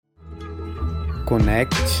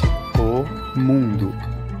Conecte o mundo.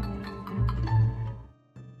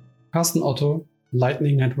 Carsten Otto,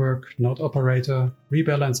 Lightning Network, Node Operator,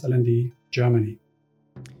 Rebalance LND, Germany.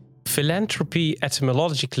 Philanthropy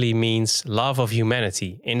etymologically means love of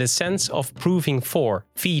humanity in the sense of proving for,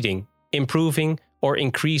 feeding, improving or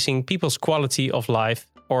increasing people's quality of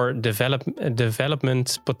life or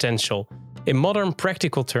development potential. In modern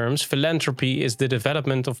practical terms, philanthropy is the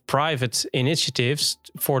development of private initiatives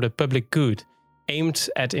for the public good, aimed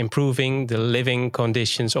at improving the living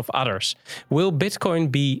conditions of others. Will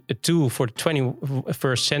Bitcoin be a tool for the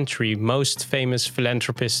 21st century? Most famous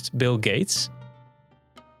philanthropist Bill Gates?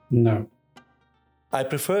 No. I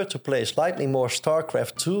prefer to play slightly more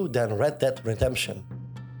StarCraft 2 than Red Dead Redemption.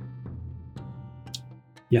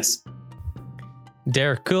 Yes.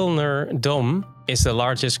 Der Kölner Dom is the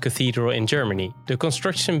largest cathedral in Germany. The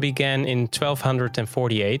construction began in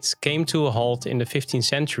 1248, came to a halt in the 15th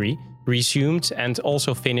century, resumed and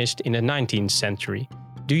also finished in the 19th century.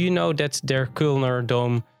 Do you know that Der Kölner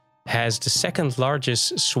Dom has the second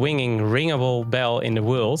largest swinging ringable bell in the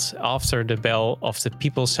world after the bell of the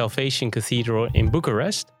People's Salvation Cathedral in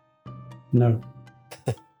Bucharest? No.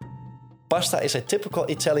 Pasta is a typical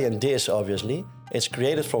Italian dish, obviously. It's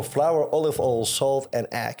created from flour, olive oil, salt and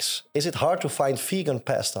eggs. Is it hard to find vegan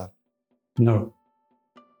pasta? No.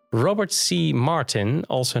 Robert C. Martin,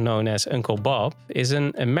 also known as Uncle Bob, is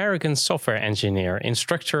an American software engineer,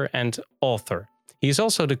 instructor and author. He is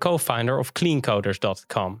also the co-founder of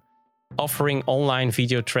cleancoders.com, offering online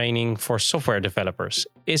video training for software developers.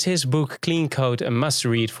 Is his book Clean Code a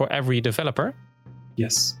must-read for every developer?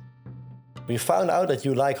 Yes. We found out that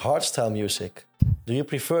you like hardstyle music. Do you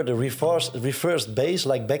prefer the reversed bass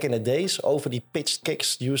like back in the days over the pitched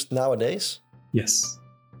kicks used nowadays? Yes.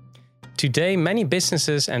 Today, many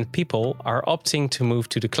businesses and people are opting to move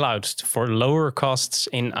to the cloud for lower costs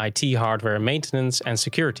in IT hardware maintenance and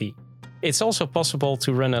security. It's also possible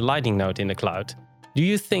to run a Lightning node in the cloud. Do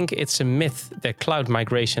you think it's a myth that cloud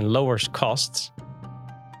migration lowers costs?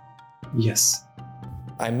 Yes.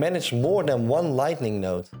 I manage more than one Lightning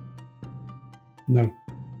node. No.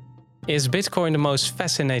 Is Bitcoin the most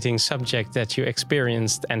fascinating subject that you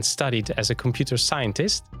experienced and studied as a computer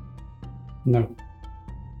scientist? No.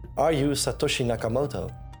 Are you Satoshi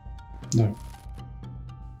Nakamoto? No.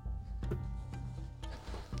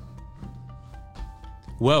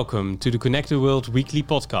 Welcome to the Connected World Weekly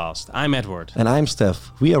Podcast. I'm Edward. And I'm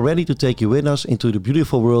Steph. We are ready to take you with us into the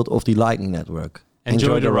beautiful world of the Lightning Network.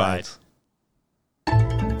 Enjoy the ride.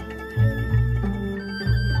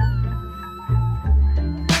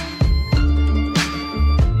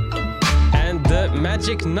 And the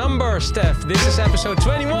magic number, Steph. This is episode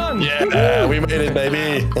 21. Yeah, we made it,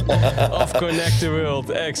 baby. Of Connect the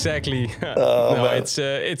World, exactly.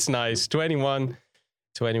 It's nice. 21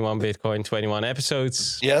 Bitcoin, 21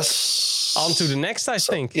 episodes. Yes. On to the next, I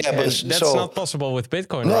think. Yeah, but that's not possible with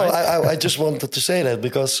Bitcoin, no, right? I just wanted to say that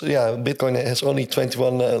because, Bitcoin has only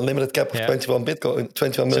 21 limited cap of 21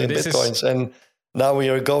 million Bitcoins. And now we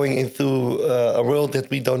are going into a world that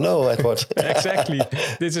we don't know, Edward. Exactly.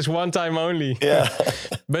 This is one time only. Yeah.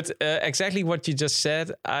 But exactly what you just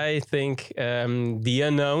said, I think the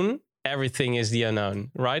unknown, everything is the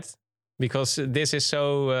unknown, right? Because this is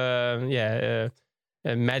so,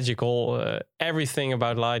 magical. Everything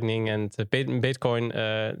about Lightning and Bitcoin,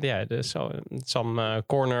 there's some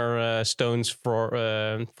cornerstones for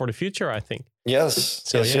the future, I think. Yes,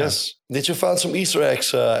 So, yes. Did you find some Easter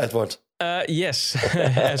eggs, Edward? Yes,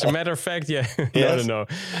 as a matter of fact, yeah. Yes. No.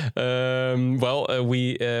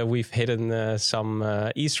 We've hidden some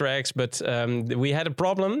Easter eggs, but we had a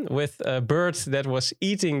problem with a bird that was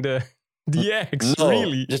eating the eggs. No,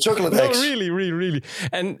 really, the chocolate eggs. No, really,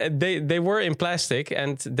 and they were in plastic,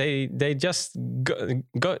 and they just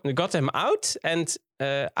got them out, and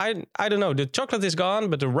I don't know. The chocolate is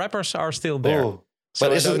gone, but the wrappers are still there. Oh. So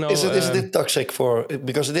but is it toxic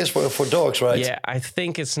because it is for dogs, right? Yeah, I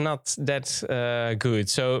think it's not that good.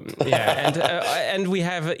 So and we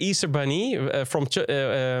have an Easter bunny from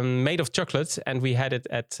made of chocolate, and we had it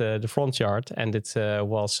at the front yard, and it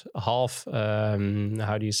was half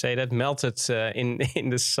how do you say that, melted in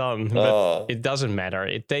the sun. But it doesn't matter.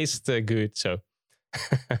 It tastes good. So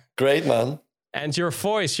great, man. And your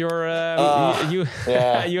voice, you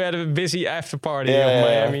had a busy after party of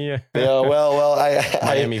Miami. Well,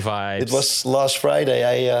 Miami vibes. It was last Friday.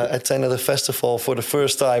 I attended a festival for the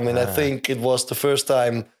first time, and I think it was the first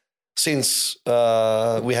time since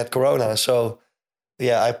we had Corona. So,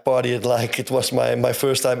 I partied like it was my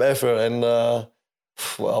first time ever, and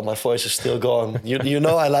my voice is still gone. You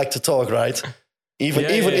know, I like to talk, right? Even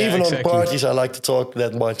exactly. on parties, I like to talk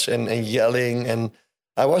that much and yelling and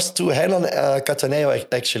I was to Hernan Cataneo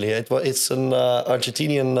actually. It's an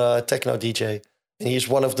Argentinian techno DJ, and he's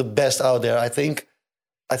one of the best out there. I think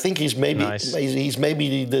he's maybe Nice. he's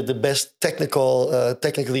maybe the best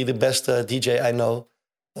technically the best DJ I know.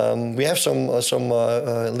 We have some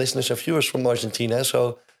listeners and viewers from Argentina,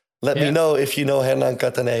 so let me know if you know Hernan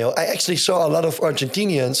Cataneo. I actually saw a lot of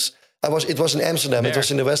Argentinians. It was in Amsterdam. There. It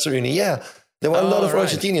was in the Westerunie. Yeah, there were a lot of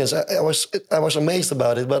Argentinians. I was amazed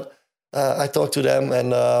about it, but I talked to them,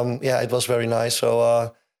 and it was very nice.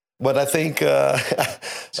 So, but I think,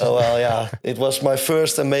 it was my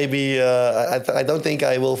first, and maybe I don't think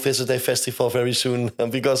I will visit a festival very soon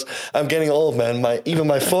because I'm getting old, man. Even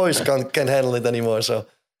my voice can't handle it anymore. So.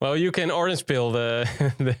 Well, you can orange pill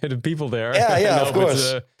the people there. Yeah, of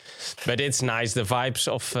course. But it's nice, the vibes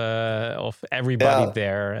of everybody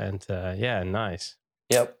there, and nice.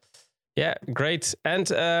 Yep. Yeah, great.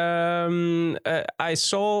 And I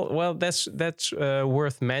saw, well, that's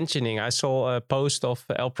worth mentioning. I saw a post of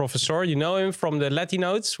El Profesor. You know him from the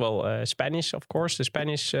Latinotes, well, Spanish, of course, the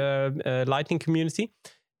Spanish Lightning community.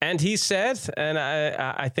 And he said, and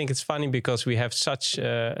I think it's funny because we have such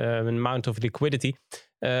an amount of liquidity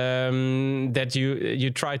that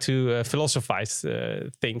you try to philosophize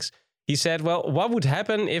things. He said, well, what would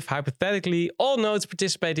happen if hypothetically all nodes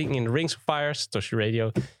participating in Rings of Fire, Satoshi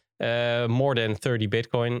Radio, more than 30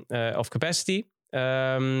 Bitcoin of capacity,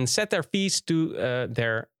 set their fees to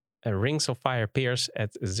their Rings of Fire peers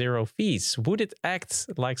at 0 fees? Would it act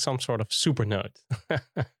like some sort of supernode?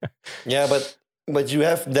 Yeah, but you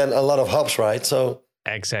have then a lot of hubs, right? So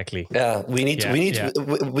exactly. Yeah, we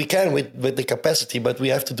can with the capacity, but we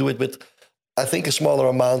have to do it with, I think, a smaller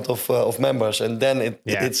amount of members, and then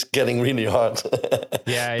it's getting really hard.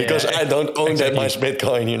 Because I don't own that much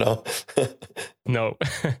Bitcoin, you know. No,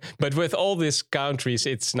 but with all these countries,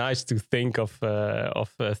 it's nice to think of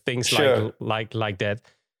things like that.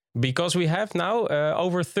 Because we have now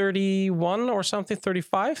over 31 or something,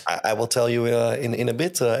 35? I will tell you in a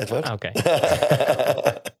bit, Edward. Okay.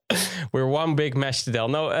 We're one big mash to tell.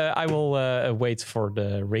 No, I will wait for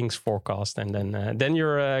the Rings forecast, and then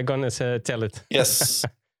you're going to tell it. Yes.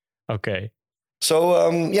 Okay.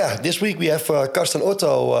 So, this week we have Carsten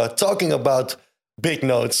Otto talking about big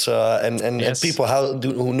nodes and people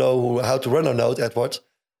who know how to run a node, Edward.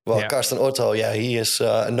 Well, Carsten Otto, he is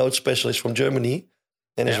a node specialist from Germany.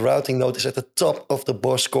 And his routing node is at the top of the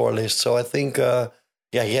Bosch score list. So I think,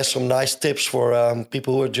 he has some nice tips for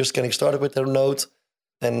people who are just getting started with their node.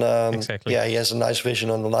 And he has a nice vision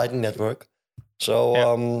on the Lightning Network.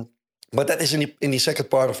 So, but that is in the second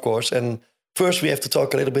part, of course. And first, we have to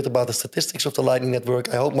talk a little bit about the statistics of the Lightning Network.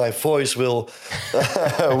 I hope my voice will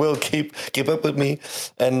keep up with me,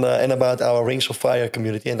 and about our Rings of Fire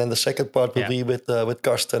community. And then the second part will be with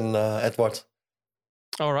Carsten, Edward.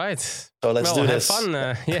 All right. So let's do this. Have fun.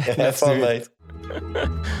 Have fun, mate.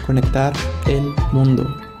 Conectar el mundo.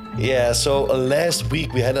 Yeah, so last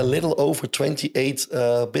week we had a little over 28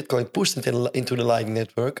 Bitcoin pushed into the Lightning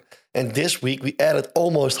Network. And this week we added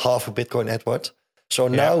almost half a Bitcoin, Edward. So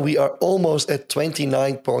now we are almost at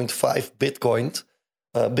 29.5 Bitcoin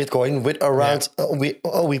with around, we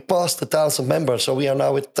passed 1,000 members. So we are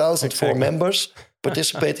now with 1,004 members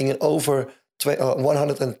participating in over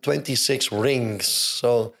 126 rings.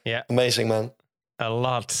 So amazing, man. A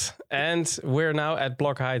lot. And we're now at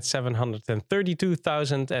block height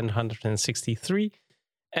 732,163.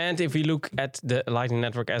 And if we look at the Lightning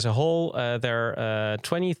Network as a whole, there are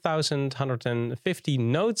 20,150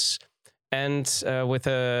 nodes, and with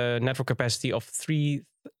a network capacity of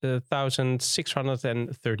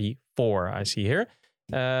 3,634, I see here.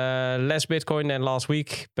 Less Bitcoin than last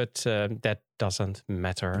week, but that doesn't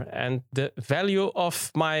matter. And the value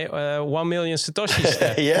of my 1 million Satoshis,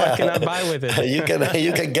 what can I buy with it? you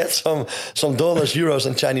can get some dollars, euros,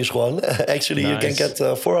 and Chinese yuan. Actually, you can get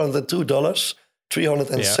 $402,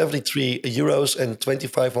 373 euros, and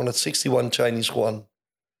 2,561 Chinese yuan.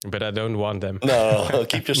 But I don't want them. No,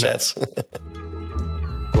 keep your sets.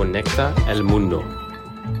 Conecta el mundo.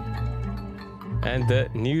 And the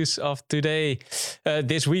news of today,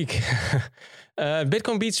 this week.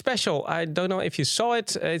 Bitcoin Beat special. I don't know if you saw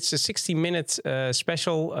it. It's a 60-minute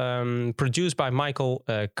special produced by Michael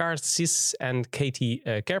Kartsis and Katie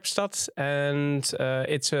Kerpstad. And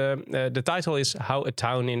the title is How a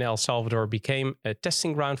Town in El Salvador Became a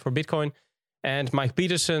Testing Ground for Bitcoin. And Mike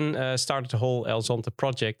Peterson started the whole El Zonte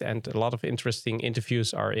project, and a lot of interesting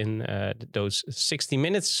interviews are in those 60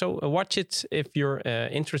 minutes. So watch it if you're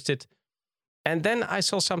interested. And then I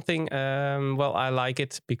saw something, I like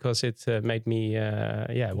it because it made me,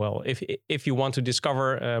 if you want to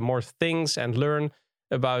discover more things and learn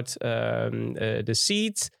about the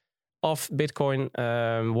seeds, of Bitcoin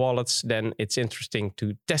wallets, then it's interesting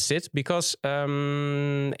to test it because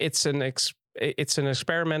it's an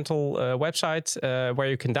experimental website where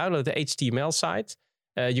you can download the HTML site.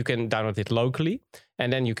 You can download it locally,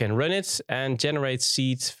 and then you can run it and generate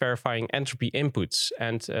seeds verifying entropy inputs.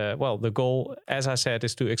 And the goal, as I said,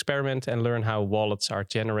 is to experiment and learn how wallets are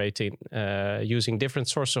generating using different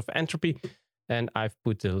sources of entropy. And I've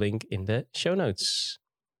put the link in the show notes.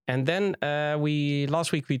 And then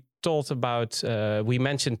last week we talked about, we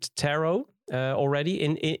mentioned Taro already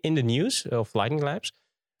in the news of Lightning Labs.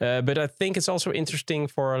 But I think it's also interesting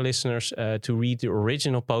for our listeners to read the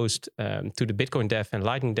original post to the Bitcoin Dev and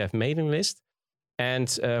Lightning Dev mailing list. And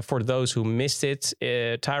for those who missed it,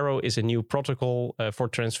 Taro is a new protocol for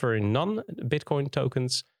transferring non-Bitcoin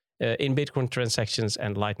tokens in Bitcoin transactions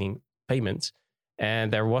and Lightning payments.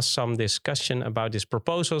 And there was some discussion about this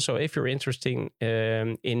proposal. So if you're interested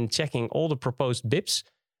in checking all the proposed BIPs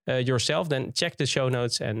yourself, then check the show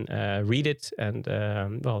notes and read it and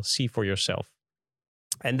see for yourself.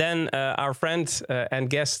 And then our friend and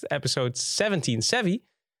guest episode 17, Savvy,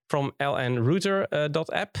 from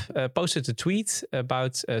lnrouter.app posted a tweet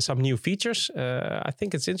about some new features. I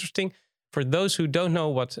think it's interesting. For those who don't know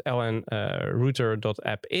what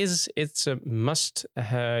lnrouter.app is, it's a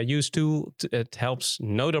must-use tool. It helps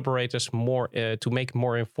node operators more to make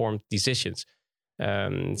more informed decisions.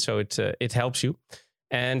 So it helps you.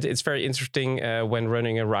 And it's very interesting when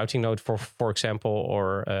running a routing node, for example,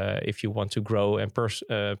 or if you want to grow and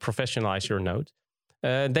professionalize your node.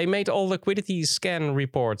 They made all liquidity scan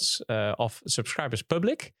reports of subscribers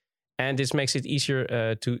public, and this makes it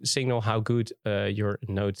easier to signal how good your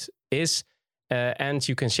node is. And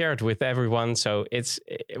you can share it with everyone. So it's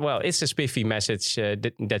a spiffy message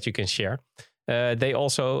that you can share. They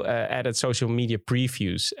also added social media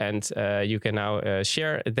previews, and you can now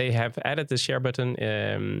share. They have added the share button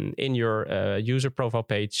in your user profile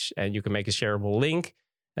page, and you can make a shareable link,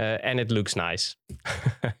 and it looks nice.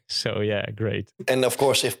 So yeah, great. And of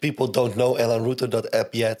course, if people don't know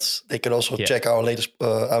lnrouter.app yet, they can also check our latest,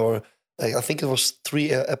 I think it was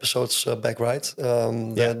 3 episodes back, right?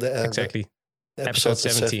 Exactly. Episode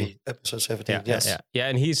 17. Episode 17, yes. Yeah,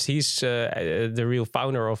 and he's the real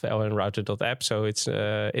founder of lnrouter.app, so it's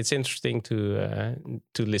interesting to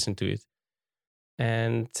listen to it.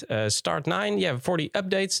 And Start 9, for the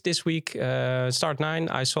updates this week, Start 9,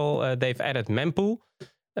 I saw they've added mempool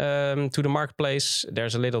to the marketplace.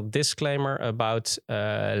 There's a little disclaimer about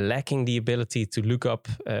lacking the ability to look up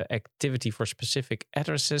activity for specific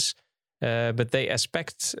addresses. But they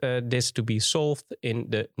expect this to be solved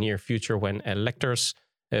in the near future when electors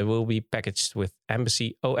will be packaged with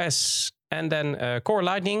Embassy OS. And then Core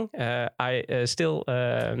Lightning. I still,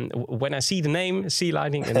 when I see the name C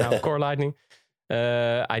Lightning and now Core Lightning,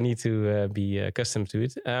 I need to be accustomed to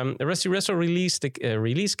it. Rusty Russell released the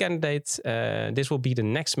release candidate. This will be the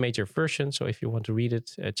next major version. So if you want to read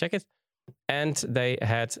it, check it. And they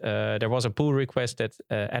had there was a pull request that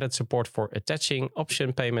added support for attaching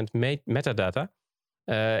option payment metadata,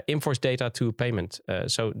 invoice data to payment.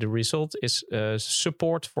 So the result is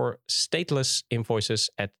support for stateless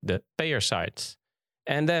invoices at the payer side.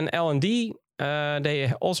 And then L&D,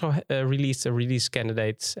 they also released a release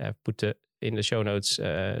candidate. Put in the show notes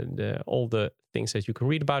all the things that you can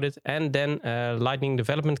read about it. And then Lightning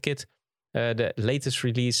Development Kit. The latest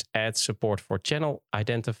release adds support for channel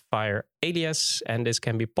identifier alias, and this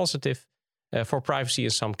can be positive for privacy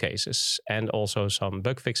in some cases, and also some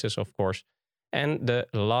bug fixes, of course. And the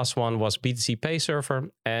last one was BTC Pay Server,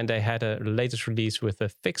 and they had a latest release with a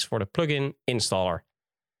fix for the plugin installer.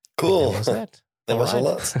 Cool. That was that. That was a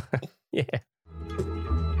lot. Yeah.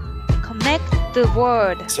 Connect the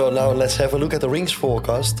world. So now let's have a look at the rings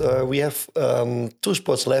forecast. We have 2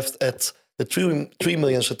 spots left at the 3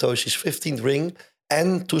 million Satoshis 15th ring,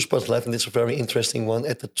 and 2 spots left, and it's a very interesting one,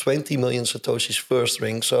 at the 20 million Satoshis first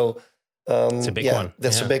ring. So it's a big one.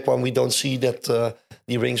 That's a big one. We don't see that the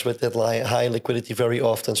rings with that high liquidity very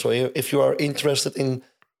often. So if you are interested in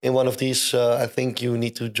one of these, I think you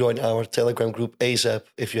need to join our Telegram group ASAP,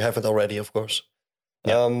 if you haven't already, of course.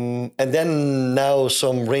 Yeah. And then now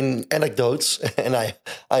some ring anecdotes, and I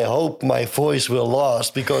hope my voice will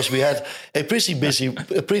last, because we had a pretty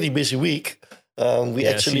busy week. We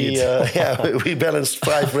balanced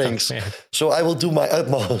 5 rings. So I will do my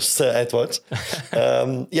utmost, Edward.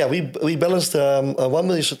 We balanced 1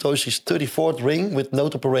 million Satoshis 34th ring with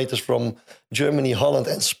node operators from Germany, Holland,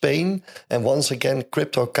 and Spain. And once again,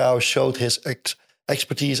 Crypto Cow showed his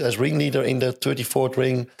expertise as ringleader in the 34th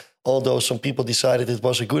ring. Although some people decided it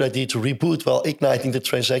was a good idea to reboot while igniting the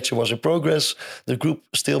transaction was in progress, the group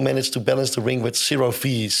still managed to balance the ring with 0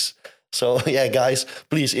 fees. So yeah, guys,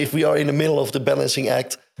 please, if we are in the middle of the balancing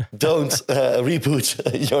act, don't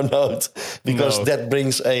reboot your node, because that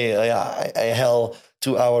brings a hell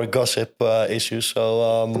to our gossip issues.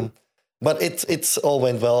 So, but it all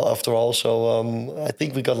went well after all. So I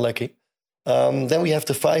think we got lucky. Then we have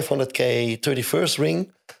the 500k 31st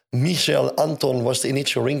ring. Michel Anton was the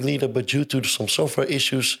initial ringleader, but due to some software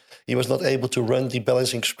issues, he was not able to run the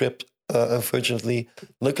balancing script, unfortunately.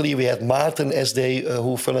 Luckily, we had Maarten SD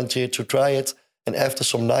who volunteered to try it, and after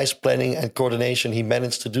some nice planning and coordination, he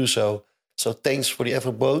managed to do so. So thanks for the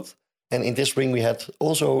effort both. And in this ring, we had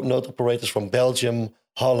also node operators from Belgium,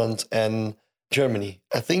 Holland, and Germany.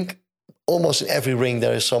 I think almost in every ring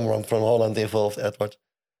there is someone from Holland involved, Edward.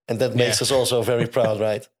 And that makes us also very proud,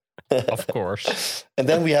 right? Of course. And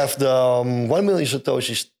then we have the 1 million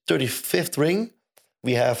Satoshis 35th ring.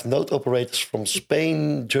 We have node operators from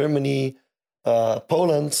Spain, Germany,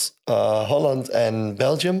 Poland, Holland, and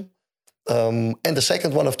Belgium. And the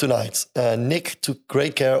second one of tonight, Nick took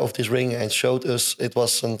great care of this ring and showed us it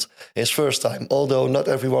wasn't his first time. Although not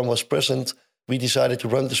everyone was present, we decided to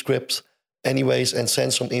run the script anyways and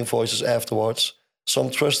send some invoices afterwards.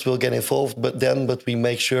 Some trust will get involved, but we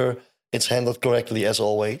make sure it's handled correctly as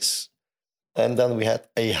always. And then we had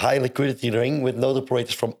a high liquidity ring with node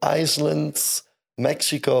operators from Iceland,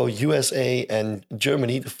 Mexico, USA, and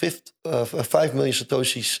Germany. The 5 million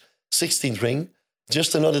Satoshis 16th ring.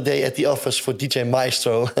 Just another day at the office for DJ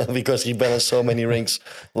Maestro because he balanced so many rings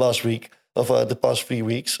last week of the past 3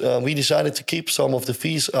 weeks. We decided to keep some of the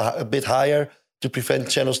fees a bit higher to prevent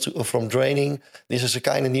channels from draining. This is a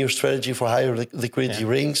kind of new strategy for higher liquidity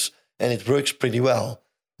rings, and it works pretty well.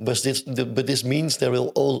 But this means there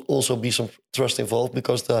will also be some trust involved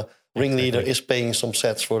because the ringleader is paying some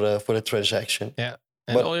sets for the transaction. Yeah,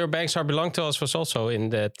 and all your banks are belong to us was also in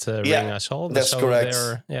that ring I saw. That's correct.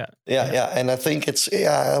 Yeah, and I think it's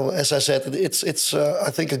as I said, it's I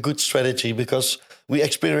think a good strategy because we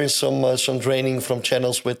experienced some draining from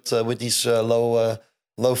channels with these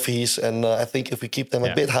low fees, and I think if we keep them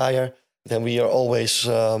a bit higher, then we are always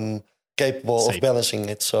capable of balancing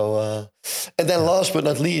it. So, and then last but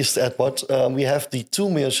not least, Edward, we have the 2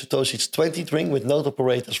 million Satoshis 20th ring with node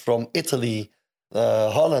operators from Italy,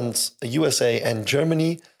 Holland, USA, and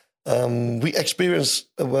Germany. We experience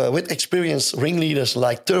with experienced ringleaders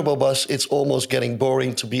like Turbo Bus, it's almost getting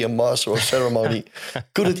boring to be a master of ceremony.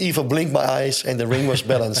 Couldn't even blink my eyes, and the ring was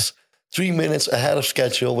balanced 3 minutes ahead of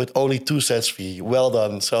schedule with only 2 sets fee. Well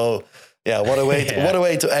done. So. Yeah, what a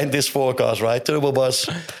way to end this forecast, right? Turbo Bus,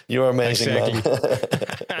 you're amazing, man.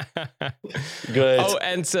 Great. Oh,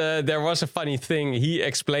 and there was a funny thing. He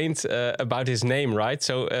explained about his name, right?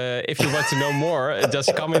 So if you want to know more,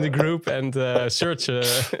 just come in the group and search a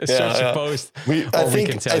post. I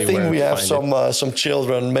think we have some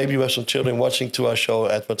children. Maybe we have some children watching to our show,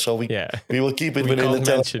 Edward. So we will keep it within the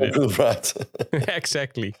Telegram group, right?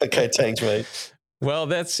 Exactly. Okay, thanks, mate. Well,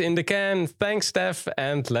 that's in the can. Thanks, Steph.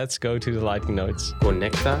 And let's go to the lightning notes.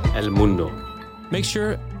 Conecta el mundo. Make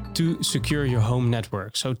sure to secure your home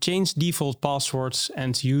network. So change default passwords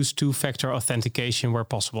and use 2-factor authentication where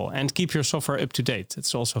possible. And keep your software up to date.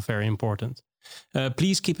 It's also very important.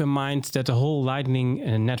 Please keep in mind that the whole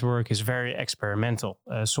Lightning network is very experimental.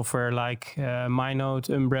 Software like MyNode,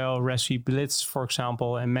 Umbrel, Raspberry Blitz, for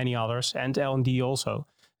example, and many others, and LND also,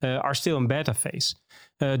 are still in beta phase.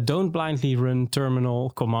 Don't blindly run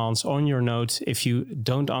terminal commands on your node if you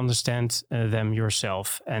don't understand them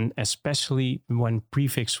yourself, and especially when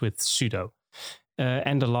prefixed with sudo.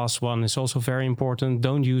 And the last one is also very important.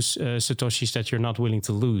 Don't use Satoshis that you're not willing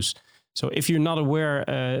to lose. So if you're not aware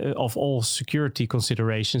of all security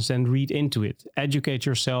considerations, then read into it. Educate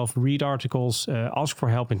yourself, read articles, ask for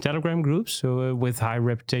help in Telegram groups with high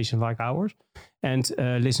reputation like ours, and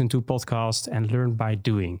listen to podcasts and learn by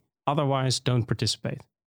doing. Otherwise, don't participate.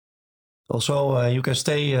 Also, you can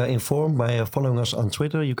stay informed by following us on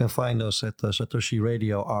Twitter. You can find us at Satoshi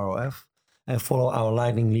Radio ROF and follow our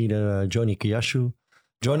Lightning leader, Johnny Kiyashu.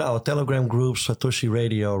 Join our Telegram groups, Satoshi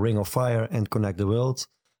Radio, Ring of Fire, and Connect the World.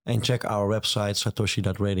 And check our website,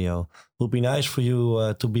 satoshi.radio. It would be nice for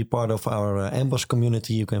you to be part of our Amboss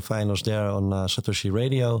community. You can find us there on Satoshi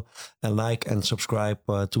Radio. And like and subscribe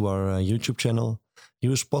to our YouTube channel.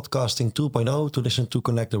 Use Podcasting 2.0 to listen to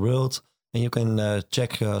Connect the World. And you can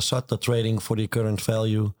check SATA trading for the current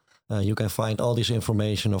value. You can find all this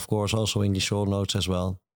information, of course, also in the show notes as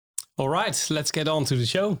well. All right, let's get on to the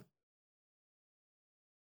show.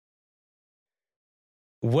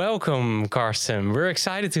 Welcome, Carsten. We're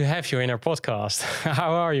excited to have you in our podcast.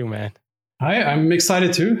 How are you, man? Hi, I'm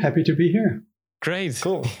excited too. Happy to be here. Great.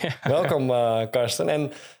 Cool. Welcome, Carsten.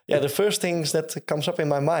 And the first things that comes up in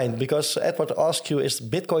my mind, because Edward asked you, is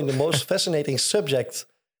Bitcoin the most fascinating subject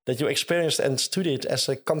that you experienced and studied as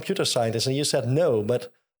a computer scientist? And you said no,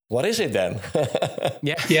 but what is it then?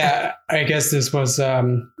 Yeah, I guess this was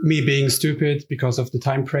me being stupid because of the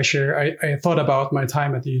time pressure. I thought about my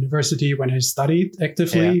time at the university when I studied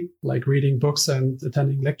actively, like reading books and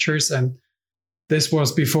attending lectures. And this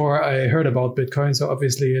was before I heard about Bitcoin. So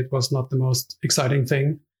obviously it was not the most exciting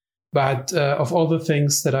thing. But of all the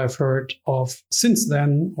things that I've heard of since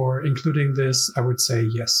then, or including this, I would say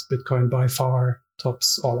yes, Bitcoin by far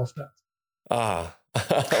tops all of that.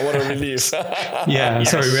 What a relief. Yeah,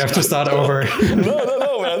 sorry, we have to start over.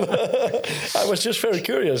 No, man. I was just very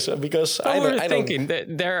curious because I was thinking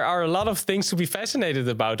that there are a lot of things to be fascinated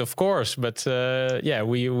about, of course. But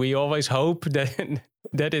we always hope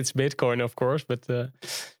that it's Bitcoin, of course. But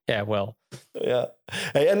well. Yeah.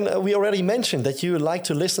 Hey, and we already mentioned that you like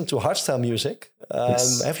to listen to hardstyle music.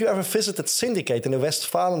 Yes. Have you ever visited Syndicate in the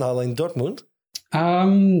Westfalenhalle in Dortmund?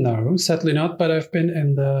 No, sadly not. But I've been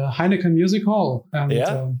in the Heineken Music Hall. And,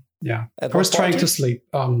 I was trying to sleep.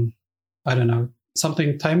 I don't know,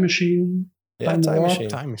 something Time Machine. Time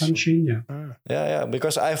Machine. Yeah. Yeah.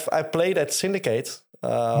 Because I played at Syndicate.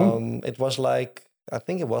 It was like, I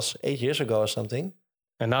think it was 8 years ago or something.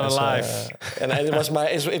 Another life. And it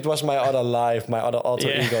was my other life, my other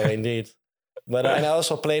alter ego, indeed. But I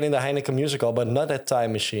also played in the Heineken Music Hall, but not at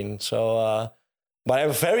Time Machine. So. But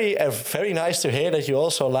I'm very nice to hear that you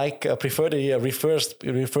also prefer the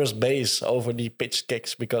reverse bass over the pitch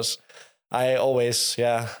kicks, because I always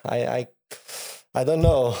I don't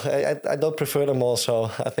know, I don't prefer them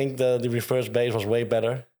also. I think the reverse bass was way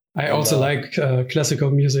better. I also like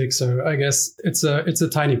classical music, so I guess it's a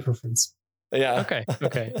tiny preference. Yeah.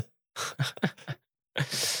 Okay.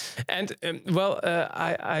 And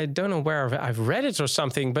I don't know where I've read it or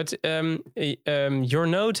something, but your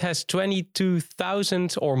node has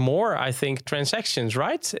 22,000 or more, I think, transactions,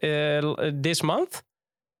 right? This month.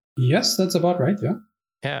 Yes, that's about right. Yeah.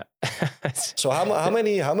 Yeah. So how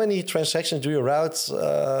many transactions do you route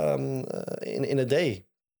in a day?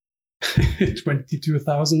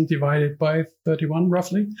 22,000 divided by 31,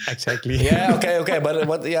 roughly. Exactly. Yeah. Okay. But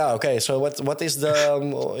what? Yeah. Okay. So what is the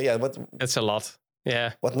what? That's a lot.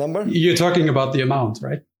 Yeah. What number? You're talking about the amount,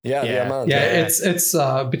 right? Yeah, the amount. Yeah, it's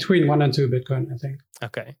between 1 and 2 Bitcoin, I think.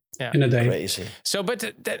 Okay. Yeah. In a day. Crazy. So, but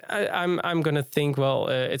I'm gonna think. Well,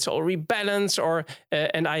 it's all rebalanced,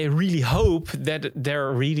 and I really hope that there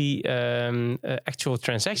are really actual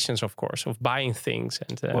transactions, of course, of buying things.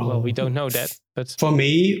 And we don't know that. But for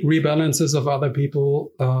me, rebalances of other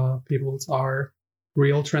people's are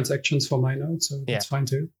real transactions for my node, so that's fine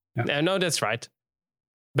too. Yeah. No, that's right.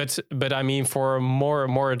 But I mean, for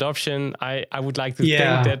more adoption, I would like to think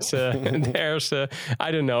that there's,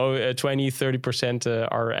 I don't know, 20-30%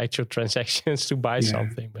 are actual transactions to buy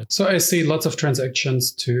something. But so I see lots of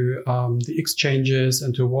transactions to the exchanges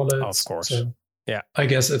and to wallets. Of course. So I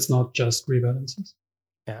guess it's not just rebalances.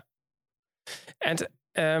 Yeah.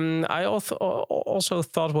 And I also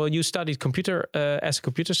thought, well, you studied computer as a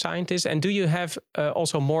computer scientist, and do you have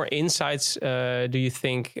also more insights, do you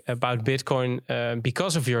think, about Bitcoin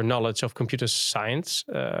because of your knowledge of computer science,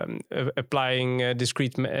 applying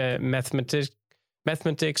discrete mathematics,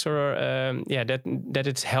 or that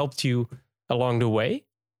it's helped you along the way?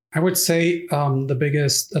 I would say the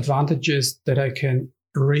biggest advantage is that I can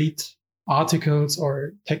read articles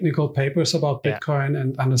or technical papers about Bitcoin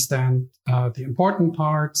and understand the important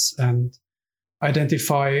parts and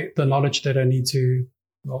identify the knowledge that I need to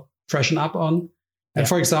freshen up on. And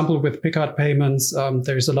for example, with Picard payments,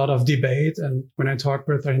 there's a lot of debate. And when I talk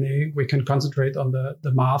with René, we can concentrate on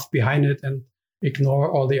the math behind it and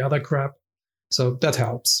ignore all the other crap. So that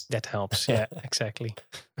helps. That helps. Yeah, exactly.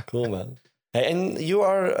 Cool, man. And you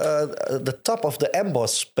are the top of the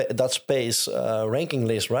Emboss.space ranking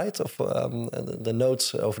list, right? Of the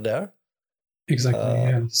nodes over there.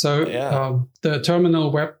 Exactly. So the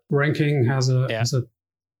terminal web ranking has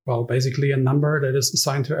basically a number that is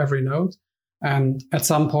assigned to every node, and at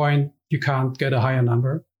some point you can't get a higher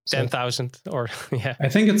number. 10,000 or I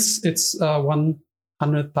think it's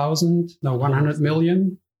 100,000, 100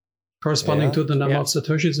 million, corresponding to the number of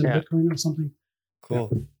satoshis in Bitcoin or something. Cool.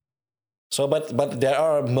 Yeah. So, but there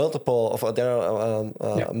are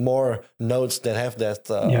more nodes that have that.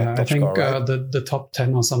 I think score, right? the top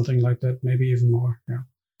 10 or something like that, maybe even more. Yeah.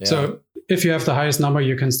 So if you have the highest number,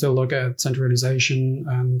 you can still look at centralization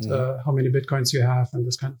and how many Bitcoins you have and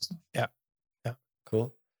this kind of stuff. Yeah.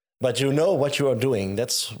 Cool. But you know what you are doing.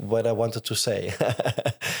 That's what I wanted to say.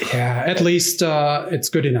 Yeah, at least it's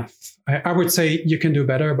good enough. I would say you can do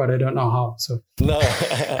better, but I don't know how. So no.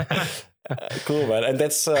 Cool, man. And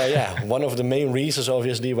that's one of the main reasons,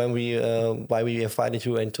 obviously, when why we invited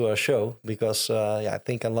you into our show, because I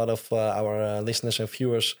think a lot of our listeners and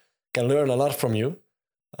viewers can learn a lot from you.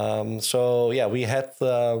 We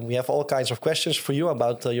have all kinds of questions for you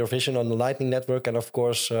about your vision on the Lightning Network, and of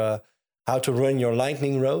course how to run your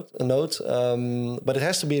Lightning node. But it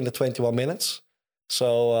has to be in the 21 minutes.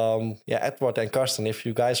 So Edward and Carsten, if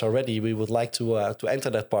you guys are ready, we would like to enter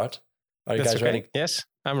that part. Are you guys ready? Yes,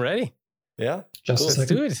 I'm ready. Yeah, just Let's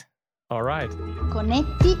do it. All right.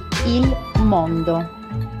 Connetti il mondo.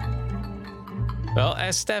 Well,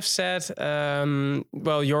 as Steph said,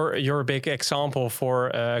 you're a big example for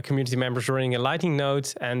community members running a Lightning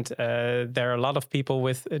node, and there are a lot of people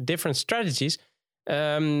with different strategies.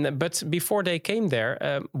 But before they came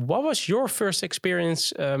there, what was your first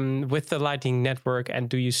experience with the Lightning Network, and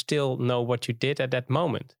do you still know what you did at that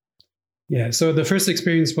moment? Yeah, so the first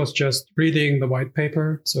experience was just reading the white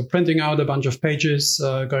paper. So printing out a bunch of pages,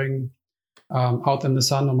 going out in the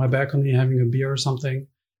sun on my balcony, having a beer or something.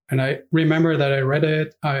 And I remember that I read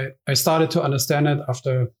it. I started to understand it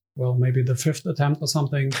after, maybe the 5th attempt or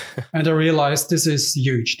something. And I realized this is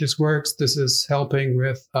huge. This works. This is helping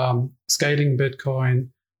with scaling Bitcoin.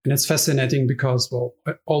 And it's fascinating because,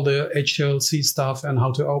 all the HTLC stuff and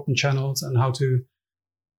how to open channels and how to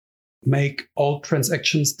make all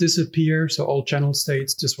transactions disappear. So all channel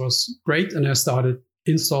states, this was great. And I started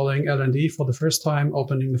installing LND for the first time,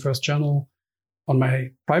 opening the first channel on my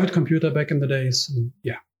private computer back in the days. And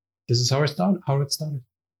this is how it started.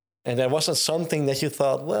 And there wasn't something that you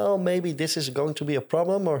thought, maybe this is going to be a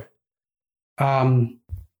problem, or?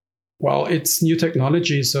 It's new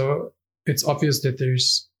technology. So it's obvious that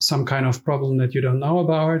there's some kind of problem that you don't know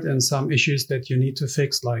about and some issues that you need to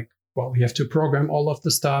fix, like, you have to program all of the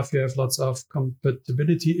stuff. You have lots of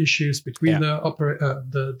compatibility issues between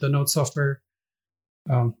the node software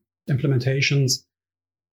implementations.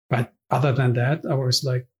 But other than that, I was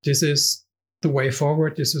like, this is the way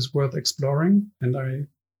forward. This is worth exploring. And I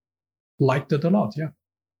liked it a lot. Yeah.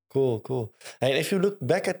 Cool. And if you look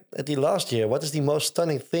back at the last year, what is the most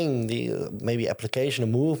stunning thing, maybe application or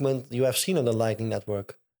movement you have seen on the Lightning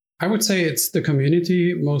Network? I would say it's the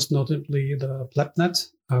community, most notably the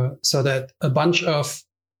PlebNet, so that a bunch of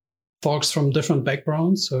folks from different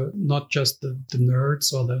backgrounds, so not just the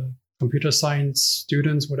nerds or the computer science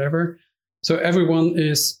students, whatever. So everyone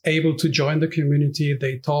is able to join the community.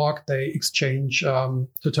 They talk, they exchange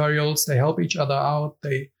tutorials, they help each other out,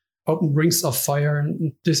 they open rings of fire.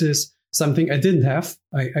 And this is something I didn't have.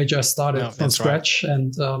 I just started from scratch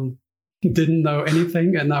and didn't know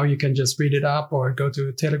anything. And now you can just read it up or go to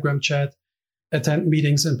a Telegram chat, attend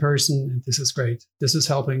meetings in person. And this is great. This is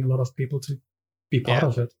helping a lot of people to be part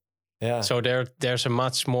of it. Yeah. So there's a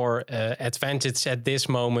much more advantage at this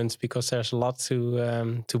moment because there's a lot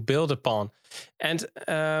to build upon. And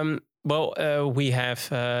we have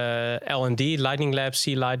LND, Lightning Lab,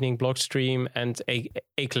 C Lightning, Blockstream, and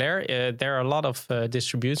Eclair. There are a lot of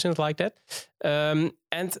distributions like that. And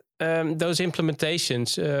those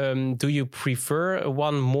implementations, do you prefer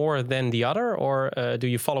one more than the other, or do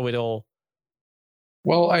you follow it all?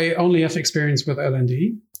 Well, I only have experience with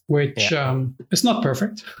LND, which is not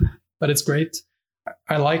perfect, but it's great.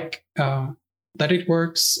 I like that it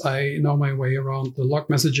works. I know my way around the log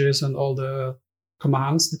messages and all the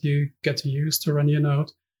commands that you get to use to run your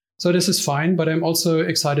node. So this is fine, but I'm also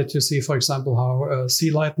excited to see, for example, how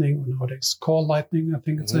C Lightning, or nowadays Core Lightning, I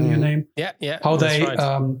think it's a new name. How they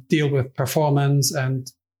deal with performance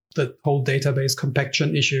and the whole database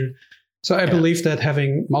compaction issue. So I believe that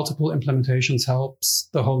having multiple implementations helps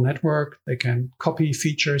the whole network. They can copy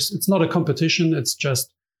features. It's not a competition. It's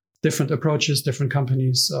just different approaches, different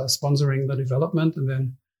companies sponsoring the development, and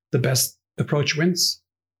then the best approach wins,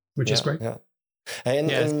 which is great. Yeah. And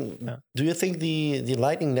do you think the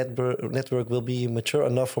Lightning network will be mature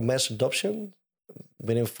enough for mass adoption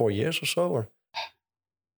within 4 years or so? Or?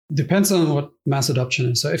 Depends on what mass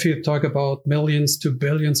adoption is. So if you talk about millions to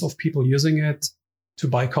billions of people using it to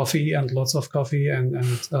buy coffee and lots of coffee and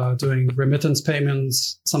doing remittance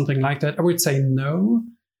payments, something like that, I would say no,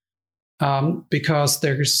 because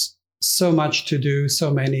there's so much to do,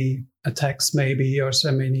 so many attacks maybe, or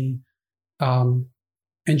so many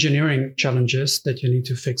engineering challenges that you need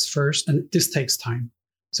to fix first. And this takes time.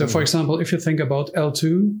 So for example, if you think about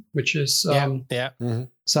L2, which is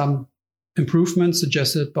some improvement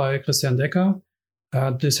suggested by Christian Decker,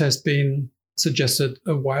 this has been suggested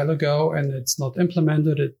a while ago and it's not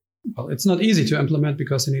implemented. It's not easy to implement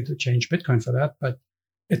because you need to change Bitcoin for that, but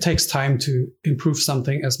it takes time to improve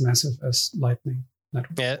something as massive as Lightning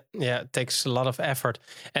Network. Yeah, it takes a lot of effort.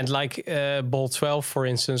 And like Ball 12, for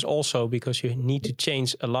instance, also because you need to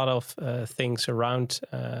change a lot of things around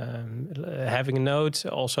having a node,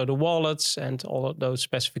 also the wallets and all of those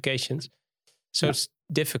specifications. So it's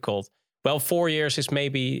difficult. Well, 4 years is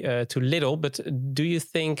maybe too little, but do you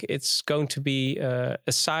think it's going to be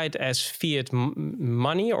assigned as fiat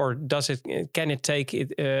money, or can it take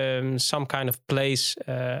some kind of place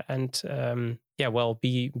and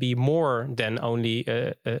be more than only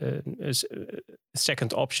a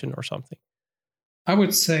second option or something? I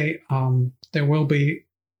would say there will be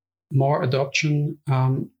more adoption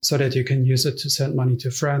so that you can use it to send money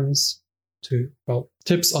to friends.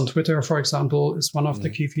 Tips on Twitter, for example, is one of the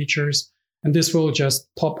key features. And this will just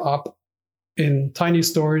pop up in tiny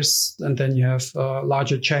stores, and then you have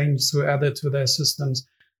larger chains who add it to their systems.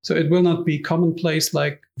 So it will not be commonplace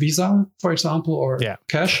like Visa, for example, or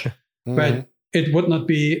cash, but it would not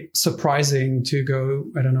be surprising to go,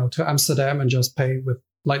 I don't know, to Amsterdam and just pay with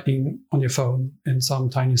Lightning on your phone in some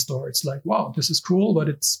tiny store. It's like, wow, this is cool, but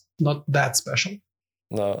it's not that special.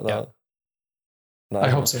 No. Yeah. No, I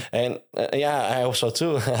hope so. And I hope so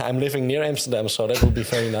too. I'm living near Amsterdam, so that will be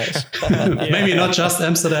very nice. Maybe not just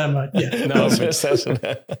Amsterdam, but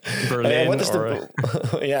Berlin. What is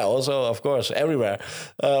also, of course, everywhere.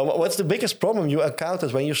 What's the biggest problem you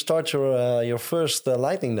encountered when you start your first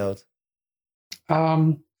Lightning node?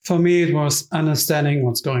 For me, it was understanding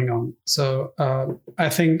what's going on. So I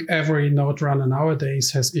think every node runner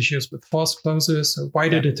nowadays has issues with force closes. So why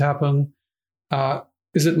did it happen?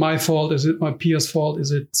 Is it my fault? Is it my peer's fault?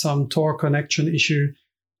 Is it some Tor connection issue?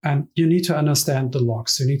 And you need to understand the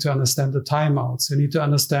logs. You need to understand the timeouts. You need to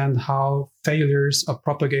understand how failures are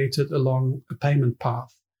propagated along a payment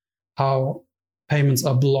path, how payments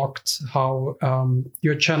are blocked, how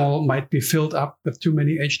your channel might be filled up with too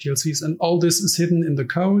many HDLCs. And all this is hidden in the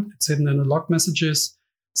code. It's hidden in the log messages.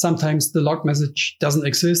 Sometimes the log message doesn't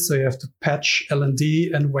exist, so you have to patch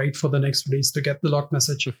LND and wait for the next release to get the log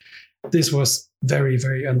message. This was very,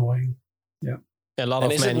 very annoying. Yeah. A lot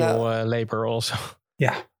of manual labor also.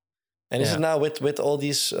 Yeah. And is it now with all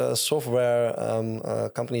these software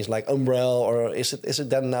companies like Umbrel, or is it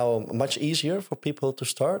then now much easier for people to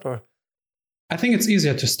start? Or I think it's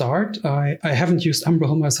easier to start. I haven't used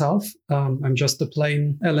Umbrel myself. I'm just a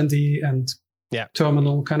plain LND and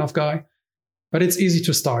terminal kind of guy. But it's easy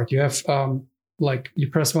to start. You have you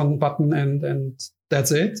press one button and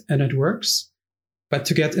that's it, and it works. But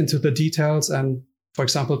to get into the details and, for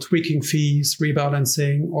example, tweaking fees,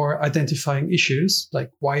 rebalancing, or identifying issues, like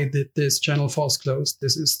why did this channel false close,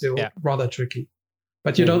 this is still rather tricky.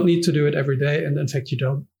 But you don't need to do it every day. And in fact, you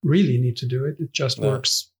don't really need to do it. It just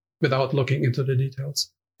works without looking into the details.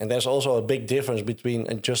 And there's also a big difference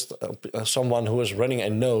between just someone who is running a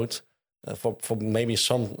node for maybe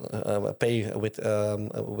some pay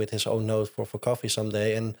with his own node for coffee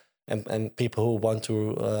someday, and people who want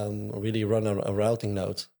to really run a routing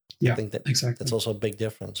node. Yeah, I think exactly. That's also a big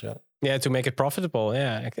difference. Yeah, to make it profitable.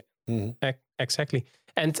 Yeah, exactly.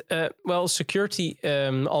 And security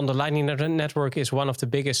on the Lightning Network is one of the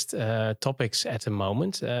biggest topics at the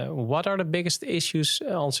moment. What are the biggest issues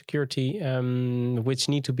on security which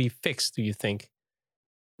need to be fixed, do you think?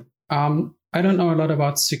 I don't know a lot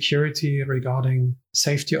about security regarding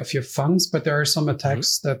safety of your funds, but there are some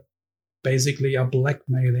attacks that basically are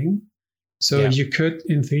blackmailing. So you could,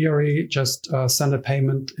 in theory, just send a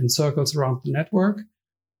payment in circles around the network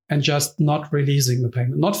and just not releasing the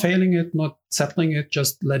payment, not failing it, not settling it,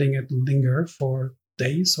 just letting it linger for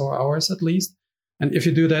days or hours at least. And if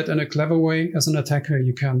you do that in a clever way as an attacker,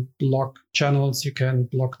 you can block channels, you can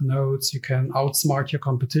block nodes, you can outsmart your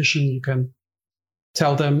competition, you can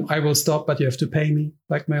tell them, I will stop, but you have to pay me,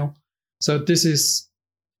 blackmail. So this is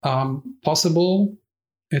possible.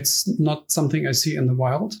 It's not something I see in the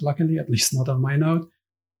wild, luckily, at least not on my node.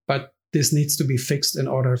 But this needs to be fixed in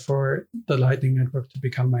order for the Lightning Network to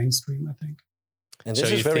become mainstream, I think. And this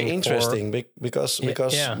is very interesting because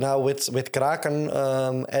now with Kraken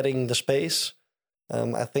adding the space,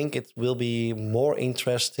 I think it will be more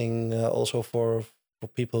interesting also for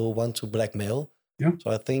people who want to blackmail. Yeah.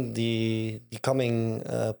 So I think the coming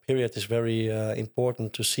period is very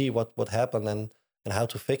important to see what happened and how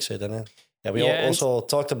to fix it. And we also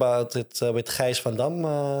talked about it with Gijs van Dam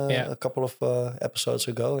a couple of episodes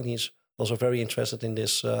ago, and he's also very interested in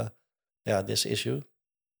this this issue.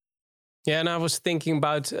 Yeah, and I was thinking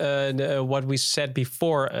about what we said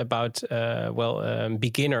before about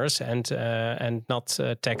beginners and not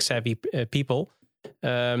tech savvy people.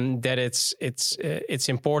 That it's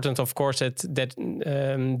important, of course, that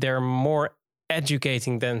there are more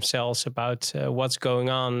educating themselves about what's going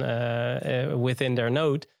on within their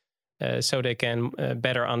node, so they can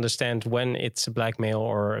better understand when it's blackmail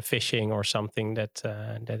or phishing or something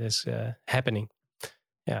that is happening.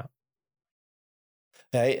 Yeah.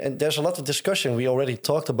 And there's a lot of discussion. We already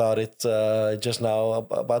talked about it just now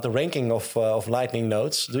about the ranking of Lightning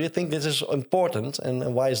nodes. Do you think this is important,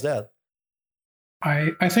 and why is that?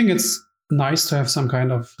 I think it's nice to have some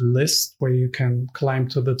kind of list where you can climb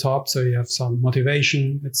to the top, so you have some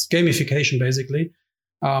motivation. It's gamification, basically.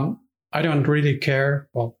 I don't really care.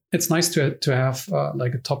 Well, it's nice to have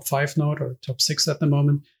like a top 5 node or top 6 at the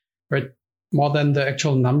moment, but more than the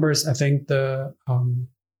actual numbers, I think the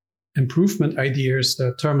improvement ideas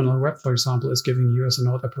that Terminal Web, for example, is giving you as a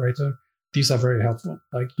node operator, these are very helpful.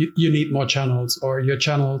 Like you need more channels, or your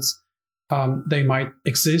channels, they might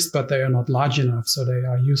exist, but they are not large enough, so they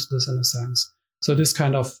are useless in a sense. So this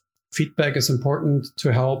kind of feedback is important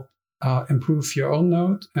to help improve your own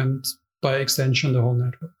node and by extension, the whole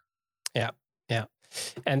network. Yeah.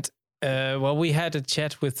 And well, we had a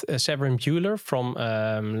chat with Severin Bueller from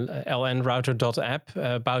lnrouter.app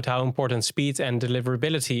about how important speed and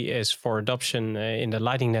deliverability is for adoption in the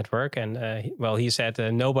Lightning Network. And well, he said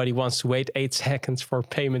nobody wants to wait 8 seconds for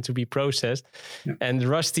payment to be processed. Yeah. And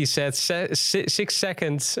Rusty said 6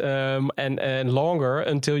 seconds and longer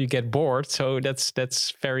until you get bored. So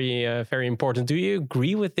that's very, very important. Do you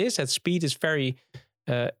agree with this, that speed is very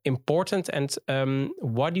important? And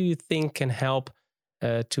what do you think can help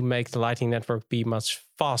to make the Lightning Network be much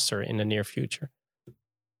faster in the near future?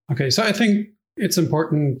 Okay, so I think it's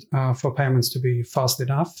important for payments to be fast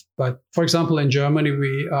enough. But for example, in Germany,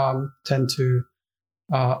 we tend to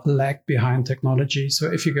lag behind technology.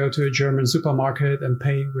 So if you go to a German supermarket and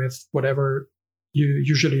pay with whatever you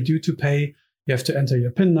usually do to pay, you have to enter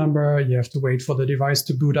your PIN number, you have to wait for the device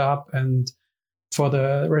to boot up and for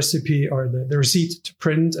the recipe or the receipt to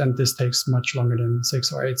print, and this takes much longer than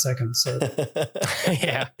 6 or 8 seconds. So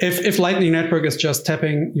yeah. If Lightning Network is just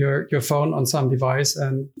tapping your phone on some device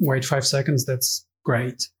and wait 5 seconds, that's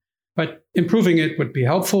great. But improving it would be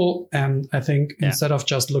helpful. And I think instead of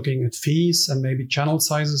just looking at fees and maybe channel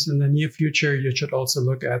sizes in the near future, you should also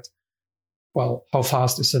look at, well, how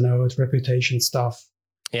fast is the node, reputation stuff.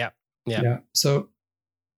 Yeah. So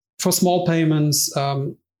for small payments,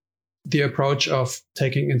 the approach of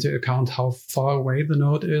taking into account how far away the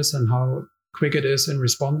node is and how quick it is in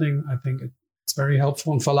responding, I think it's very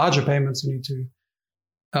helpful. And for larger payments, you need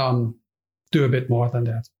to do a bit more than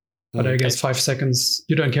that. But I guess 5 seconds,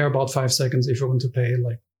 you don't care about 5 seconds if you want to pay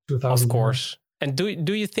like 2,000. Of course. And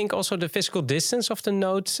do you think also the physical distance of the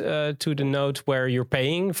node to the node where you're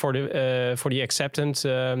paying for the acceptance,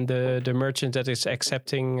 the merchant that is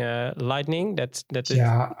accepting Lightning,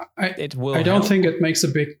 it will? I don't think it makes a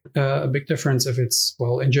big difference if it's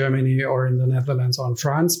in Germany or in the Netherlands or in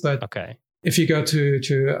France. But if you go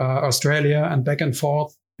to Australia and back and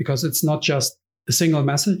forth, because it's not just a single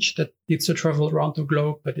message that needs to travel around the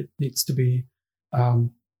globe, but it needs to be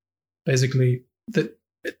basically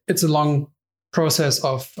it's a long process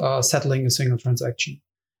of settling a single transaction.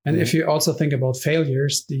 And if you also think about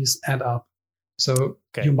failures, these add up. So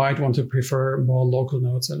you might want to prefer more local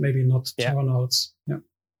nodes and maybe not tower nodes. Yeah.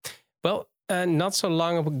 Well, not so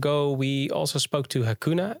long ago, we also spoke to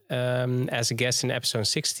Hakuna as a guest in episode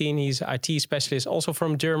 16. He's an IT specialist also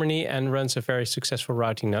from Germany and runs a very successful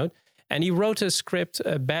routing node. And he wrote a script,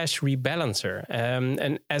 Bash Rebalancer,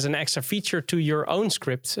 and as an extra feature to your own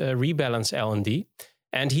script, Rebalance LND.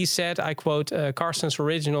 And he said, I quote, Carsten's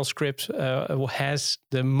original script has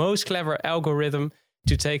the most clever algorithm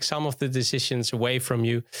to take some of the decisions away from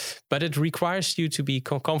you, but it requires you to be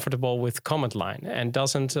comfortable with command line and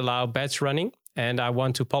doesn't allow batch running. And I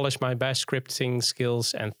want to polish my bash scripting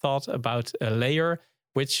skills and thought about a layer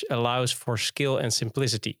which allows for skill and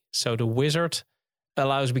simplicity. So the wizard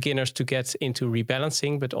allows beginners to get into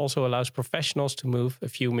rebalancing, but also allows professionals to move a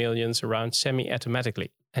few millions around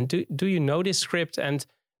semi-automatically. And do you know this script, and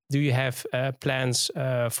do you have plans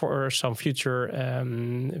for some future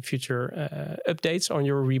updates on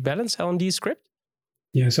your Rebalance LND script?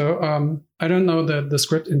 Yeah, so I don't know the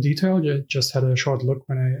script in detail. I just had a short look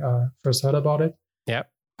when I first heard about it. Yeah.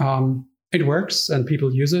 It works and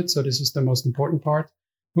people use it, so this is the most important part.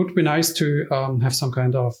 It would be nice to have some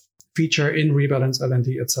kind of feature in Rebalance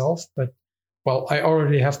LND itself, but I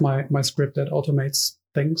already have my script that automates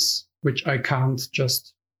things, which I can't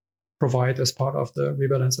just provide as part of the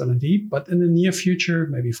Rebalance LND. But in the near future,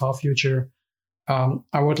 maybe far future,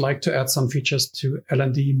 I would like to add some features to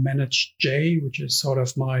LND Manage J, which is sort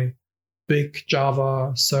of my big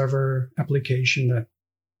Java server application that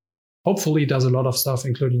hopefully does a lot of stuff,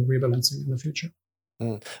 including rebalancing in the future.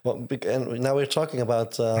 Well, and now we're talking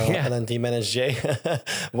about LND Manage J.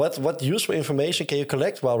 What useful information can you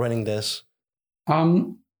collect while running this?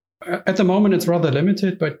 At the moment, it's rather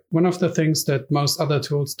limited, but one of the things that most other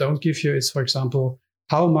tools don't give you is, for example,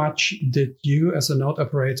 how much did you as a node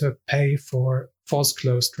operator pay for false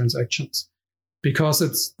closed transactions? Because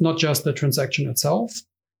it's not just the transaction itself,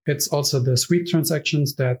 it's also the sweep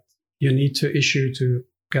transactions that you need to issue to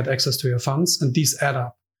get access to your funds, and these add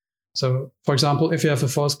up. So, for example, if you have a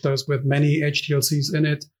false close with many HTLCs in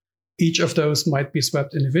it, each of those might be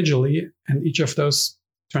swept individually, and each of those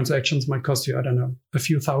transactions might cost you, I don't know, a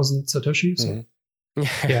few thousand Satoshis.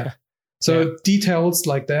 Yeah. So details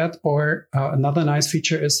like that, or another nice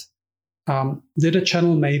feature is, did a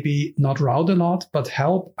channel maybe not route a lot, but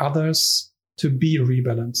help others to be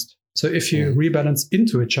rebalanced? So if you rebalance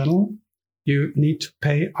into a channel, you need to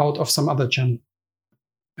pay out of some other channel.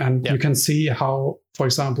 And you can see how, for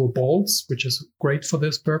example, bolts, which is great for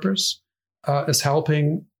this purpose, is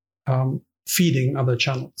helping feeding other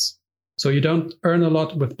channels. So you don't earn a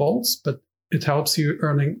lot with bolts, but it helps you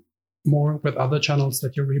earning more with other channels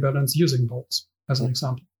that you rebalance using bolts, as an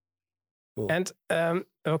example. Cool. And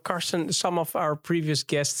Carsten, some of our previous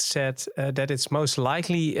guests said that it's most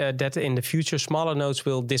likely that in the future smaller nodes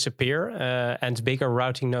will disappear and bigger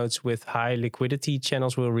routing nodes with high liquidity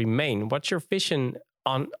channels will remain. What's your vision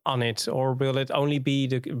on it? Or will it only be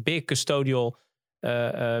the big custodial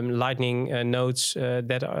Lightning nodes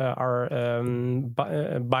that are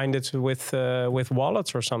binded with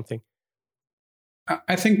wallets or something?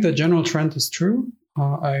 I think the general trend is true.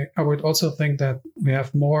 I would also think that we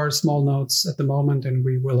have more small nodes at the moment than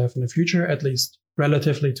we will have in the future, at least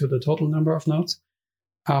relatively to the total number of nodes.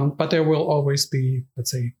 But there will always be,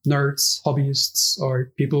 let's say, nerds, hobbyists,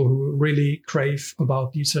 or people who really crave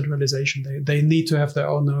about decentralization. They need to have their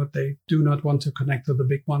own node. They do not want to connect to the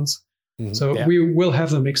big ones. Mm-hmm. So we will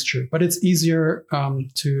have a mixture, but it's easier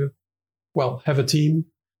to have a team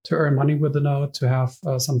to earn money with the node, to have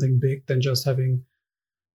something big than just having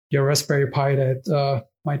your Raspberry Pi that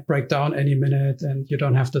might break down any minute, and you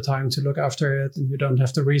don't have the time to look after it, and you don't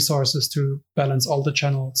have the resources to balance all the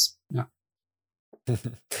channels. Yeah.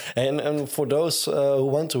 And for those who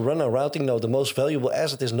want to run a routing node, the most valuable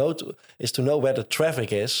asset is to know where the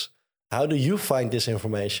traffic is. How do you find this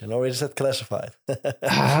information, or is that classified?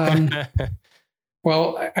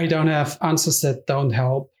 Well, I don't have answers that don't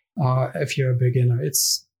help if you're a beginner.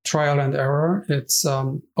 It's trial and error. It's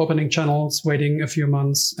opening channels, waiting a few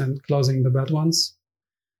months, and closing the bad ones.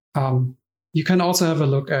 You can also have a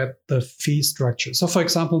look at the fee structure. So, for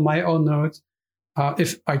example, my own node,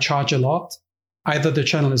 if I charge a lot, either the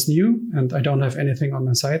channel is new and I don't have anything on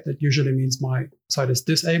my site. That usually means my site is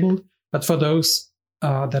disabled. But for those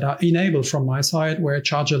that are enabled from my side, where I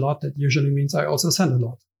charge a lot, that usually means I also send a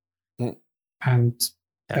lot. And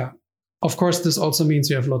of course, this also means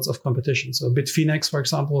you have lots of competition. So Bitfinex, for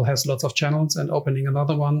example, has lots of channels, and opening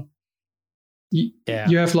another one, you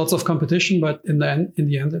have lots of competition, but in the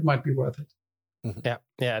end, it might be worth it. Mm-hmm.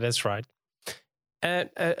 Yeah, that's right.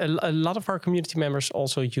 A lot of our community members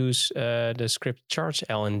also use the script charge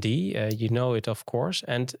LND. You know it, of course.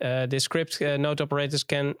 And this script node operators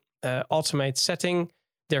can automate setting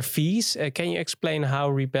their fees. Can you explain how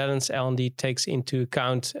Rebalance LND takes into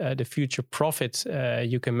account the future profit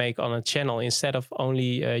you can make on a channel instead of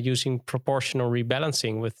only using proportional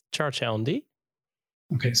rebalancing with charge LND?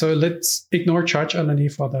 Okay, so let's ignore charge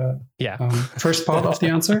LND for the first part of the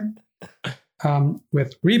answer.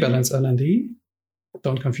 With Rebalance LND,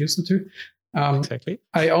 don't confuse the two. Exactly.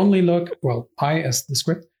 I only look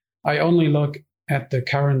at the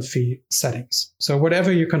current fee settings. So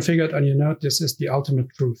whatever you configured on your node, this is the ultimate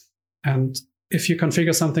truth. And if you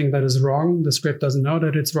configure something that is wrong, the script doesn't know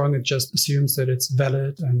that it's wrong. It just assumes that it's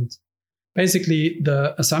valid. And basically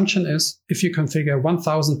the assumption is if you configure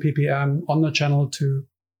 1000 ppm on the channel to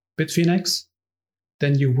Bitfinex,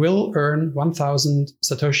 then you will earn 1000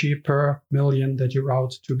 Satoshi per million that you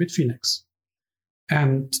route to Bitfinex.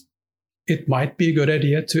 And it might be a good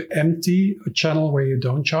idea to empty a channel where you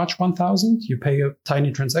don't charge 1000. You pay a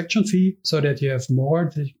tiny transaction fee so that you have more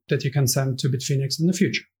that you can send to Bitfinex in the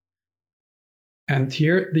future. And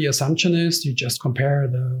here the assumption is you just compare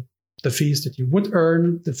the fees that you would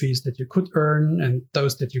earn, the fees that you could earn, and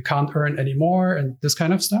those that you can't earn anymore, and this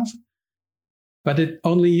kind of stuff. But it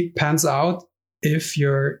only pans out if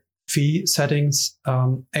your fee settings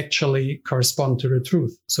actually correspond to the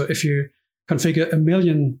truth. So if you configure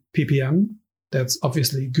 1,000,000 ppm, that's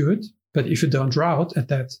obviously good. But if you don't route at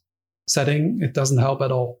that setting, it doesn't help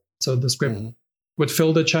at all. So the script would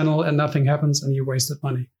fill the channel and nothing happens and you wasted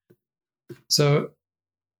money. So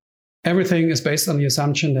everything is based on the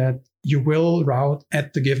assumption that you will route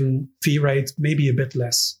at the given fee rate, maybe a bit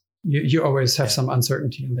less. You always have some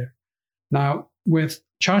uncertainty in there. Now, with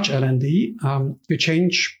charge LND, you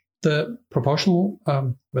change the proportional,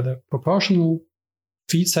 with the proportional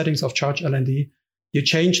fee settings of charge LND, you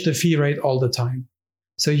change the fee rate all the time.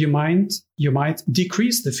 So you might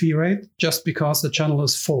decrease the fee rate just because the channel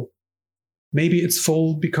is full. Maybe it's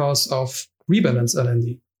full because of rebalance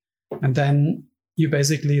LND. And then you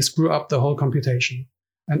basically screw up the whole computation.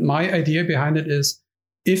 And my idea behind it is,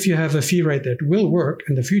 if you have a fee rate that will work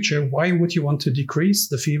in the future, why would you want to decrease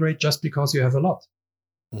the fee rate just because you have a lot?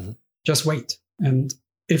 Mm-hmm. Just wait. And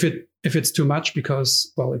if it's too much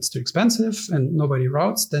because, well, it's too expensive and nobody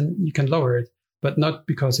routes, then you can lower it, but not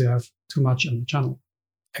because you have too much in the channel.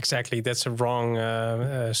 Exactly. That's a wrong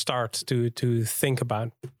start to think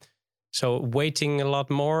about. So waiting a lot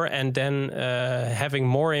more and then having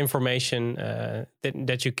more information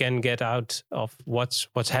that you can get out of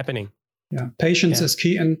what's happening. Yeah, patience is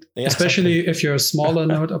key. And especially if you're a smaller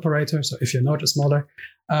node operator, so if your node is smaller,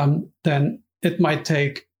 then it might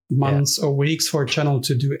take months or weeks for a channel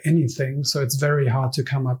to do anything. So it's very hard to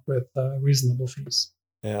come up with reasonable fees.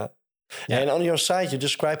 Yeah. And on your site, you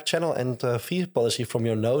describe channel and fee policy from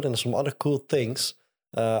your node and some other cool things.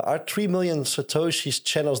 Are 3 million Satoshis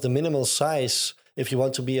channels the minimal size if you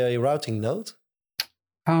want to be a routing node?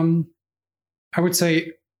 I would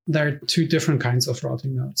say there are two different kinds of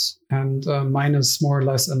routing nodes. And mine is more or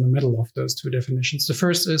less in the middle of those two definitions. The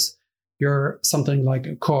first is you're something like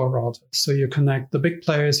a core router. So you connect the big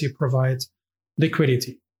players, you provide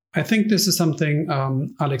liquidity. I think this is something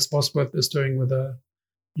Alex Bosworth is doing with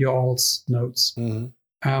your all's nodes.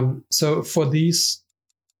 Mm-hmm. So for these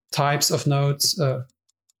types of nodes,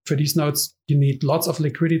 you need lots of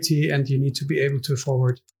liquidity and you need to be able to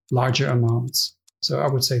forward larger amounts. So I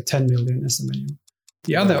would say 10 million is the minimum.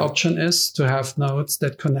 The other option is to have nodes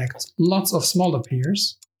that connect lots of smaller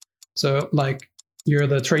peers. So like you're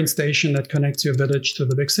the train station that connects your village to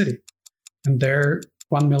the big city. And there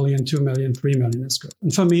 1 million, 2 million, 3 million is good.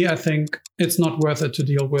 And for me, I think it's not worth it to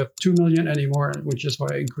deal with 2 million anymore, which is why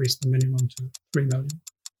I increased the minimum to 3 million.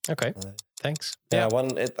 Okay, thanks. Yeah,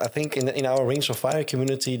 I think in our Rings of Fire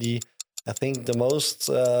community, I think the most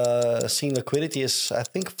seen liquidity is, I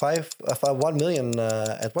think 1 million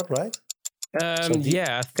at what, right?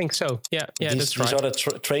 I think so. Yeah, that's right. These are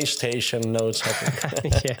the train station nodes, I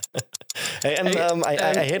think. Yeah.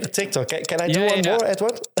 I hear the TikTok. Can I do one more,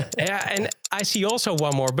 Edward? Yeah, and I see also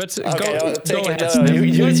one more, but okay, go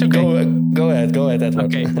ahead. Go ahead, Edward.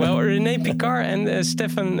 Okay, well, René Picard and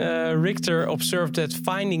Stefan Richter observed that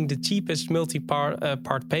finding the cheapest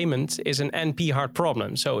multi-part payment is an NP-hard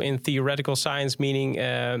problem. So in theoretical science, meaning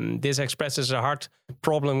this expresses a hard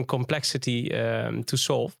problem complexity to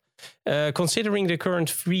solve. Considering the current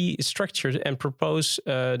fee structure and propose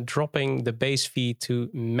dropping the base fee to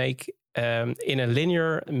make in a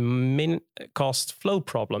linear min cost flow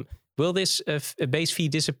problem. Will this base fee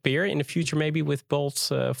disappear in the future, maybe with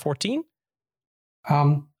Bolt 14?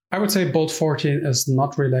 I would say Bolt 14 is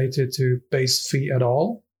not related to base fee at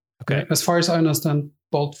all. Okay. As far as I understand,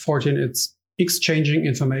 Bolt 14, it's exchanging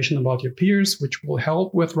information about your peers, which will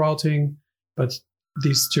help with routing, but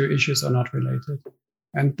these two issues are not related.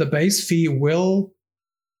 And the base fee will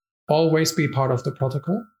always be part of the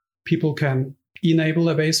protocol. People can enable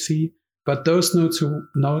a base fee, but those nodes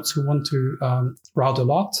who want to route a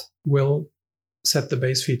lot will set the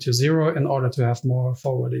base fee to 0 in order to have more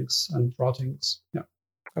forwardings and routings. Yeah.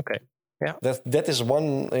 Okay. Yeah. That is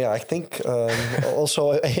one. Yeah, I think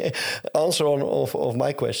also answer of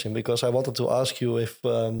my question, because I wanted to ask you if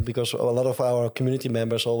because a lot of our community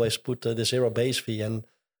members always put the 0 base fee, and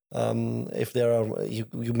if there are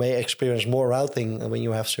you may experience more routing when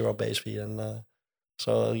you have 0 base fee, and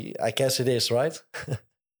so I guess it is, right.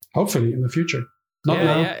 Hopefully in the future. Not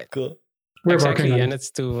now. Yeah. Cool. We're exactly, working on and it's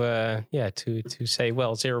to say,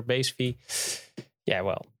 well, 0 base fee. Yeah,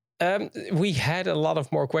 well. We had a lot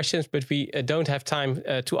of more questions, but we don't have time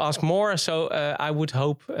to ask more. So I would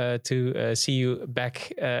hope to see you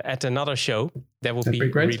back at another show. That would be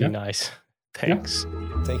great, really nice. Thanks.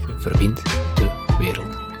 Yeah. Thank you. Verbindt de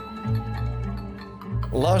wereld.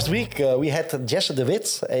 Last week we had Jesse de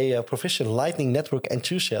Wit, a proficient Lightning Network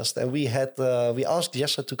enthusiast, and we asked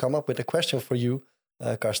Jesse to come up with a question for you,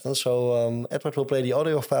 Carsten. So Edward will play the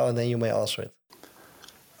audio file, and then you may answer it.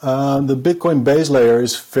 The Bitcoin base layer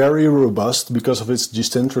is very robust because of its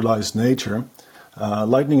decentralized nature.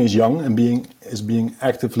 Lightning is young and is being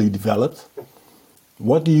actively developed.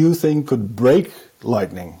 What do you think could break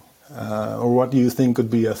Lightning? Or what do you think could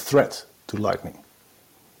be a threat to Lightning?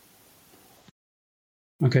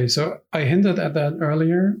 Okay, so I hinted at that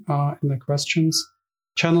earlier in the questions.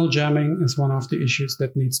 Channel jamming is one of the issues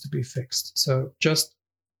that needs to be fixed. So just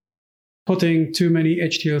putting too many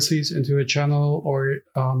HTLCs into a channel or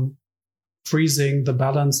freezing the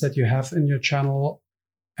balance that you have in your channel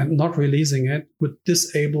and not releasing it would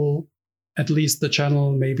disable at least the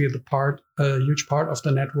channel, maybe a huge part of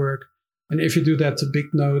the network. And if you do that to big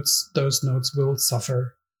nodes, those nodes will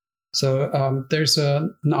suffer. So there's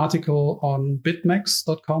an article on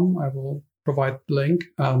bitmax.com. I will provide the link,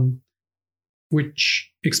 which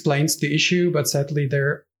explains the issue. But sadly, there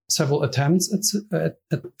are several attempts at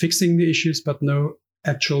fixing the issues, but no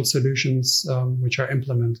actual solutions which are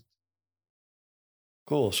implemented.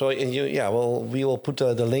 Cool. So we will put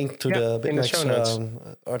the link to the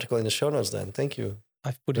BitMax article in the show notes then. Thank you.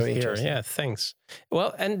 I've put it here. Yeah, thanks.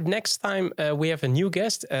 Well, and next time we have a new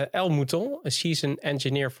guest, Elle Mouton. She's an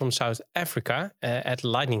engineer from South Africa at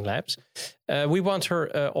Lightning Labs. We want her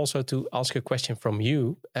also to ask a question from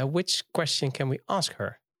you. Which question can we ask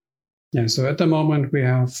her? Yeah, so at the moment we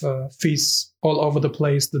have fees all over the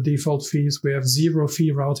place, the default fees. We have 0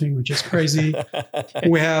 fee routing, which is crazy.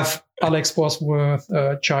 We have Alex Bosworth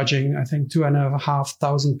charging, I think,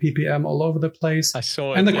 2,500 ppm all over the place. I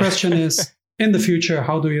saw it. And the question is, in the future,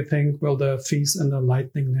 how do you think will the fees in the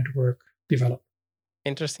Lightning Network develop?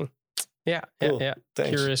 Interesting. Yeah, cool. yeah.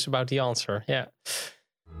 Thanks. Curious about the answer. Yeah.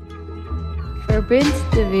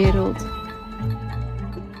 Verbind de wereld.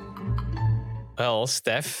 Well,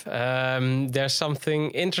 Steph, there's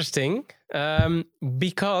something interesting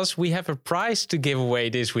because we have a prize to give away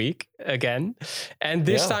this week again. And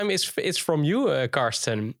this time it's from you,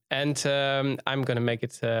 Carsten. And I'm going to make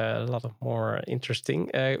it a lot more interesting.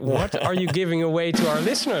 What are you giving away to our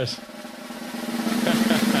listeners?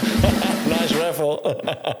 Nice raffle.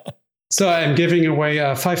 So I'm giving away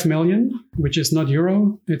 5 million, which is not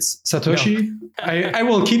euro, it's Satoshi. No. I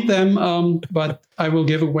will keep them, but I will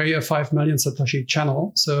give away a 5 million Satoshi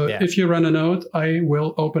channel. So if you run a node, I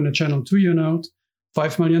will open a channel to your node,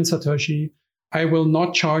 5 million Satoshi. I will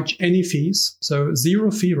not charge any fees. So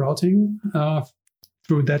 0 fee routing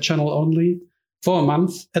through that channel only for a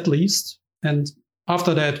month at least. And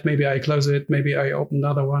after that, maybe I close it. Maybe I open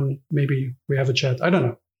another one. Maybe we have a chat. I don't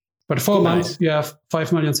know. But for a month, you have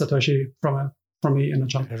 5 million Satoshi from me in the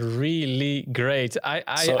channel. Really great.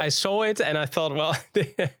 I saw it and I thought, well,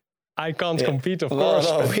 I can't compete, of course.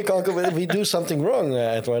 No, we can't compete. We do something wrong,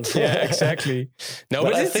 Edward. Yeah, exactly. No,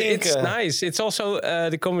 but it's nice. It's also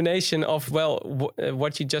the combination of,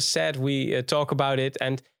 what you just said. We talk about it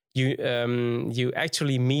and you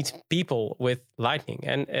actually meet people with Lightning.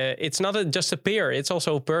 And it's not just a peer. It's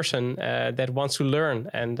also a person that wants to learn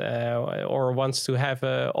and or wants to have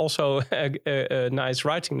also a nice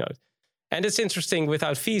writing node. And it's interesting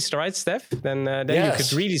without fees, right, Steph? Then you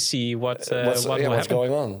could really see what's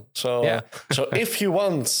going on. So so if you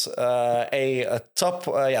want a top,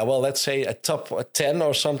 let's say a top 10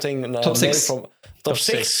 or something. Top 6. Top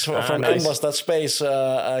 6 from Unboss.space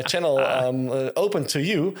channel open to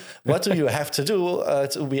you. What do you have to do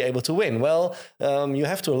to be able to win? Well, you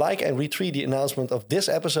have to like and retweet the announcement of this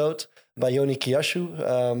episode by Joni Kiyashu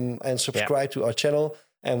and subscribe to our channel.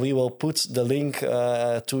 And we will put the link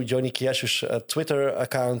to Joni Kiyashu's Twitter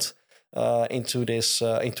account into the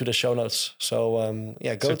show notes. So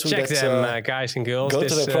go to check that, them, guys and girls. Go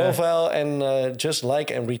to the profile and just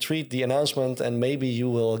like and retweet the announcement, and maybe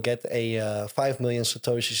you will get a 5 million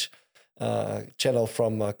Satoshis channel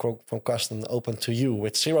from Carsten open to you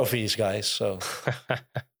with 0 fees, guys. So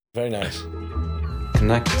very nice.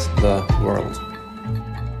 Connect the world.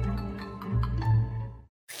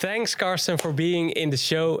 Thanks, Carsten, for being in the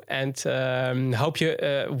show, and hope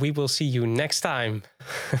we will see you next time.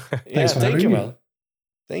 Thank you, man.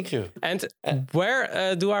 Thank you. And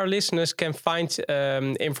where do our listeners can find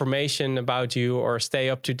information about you, or stay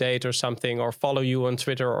up to date, or something, or follow you on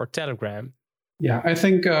Twitter or Telegram? Yeah, I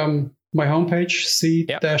think my homepage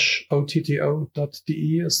c-otto.de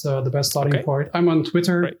is the best starting point. I'm on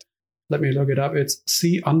Twitter. Great. Let me look it up. It's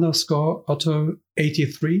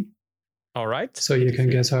c_Otto83. All right. So you can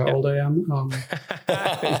guess how old I am.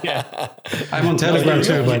 I'm on Telegram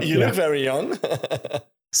too, but you look very young.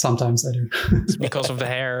 Sometimes I do. It's because of the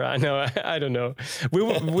hair. I know. I don't know.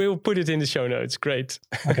 We'll put it in the show notes. Great.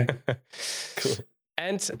 Okay. Cool.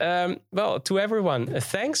 And to everyone,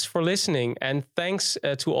 thanks for listening, and thanks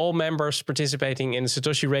to all members participating in the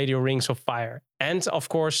Satoshi Radio Rings of Fire. And of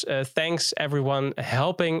course, thanks everyone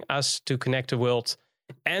helping us to connect the world.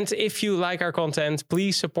 And if you like our content,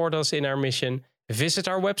 please support us in our mission. Visit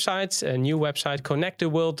our website, a new website,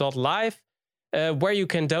 connecttheworld.live. where you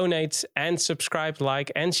can donate and subscribe,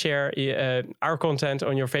 like, and share our content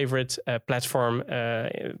on your favorite platform,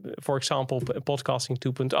 for example, Podcasting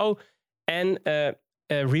 2.0. And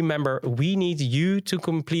remember, we need you to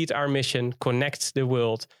complete our mission, connect the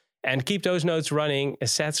world. And keep those notes running,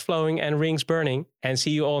 sets flowing, and rings burning. And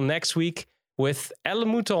see you all next week with El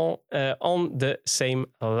Mouton on the same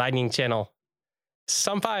Lightning channel.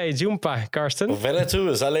 Sampai jumpa, Carsten.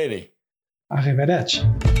 Venezuela, Lady.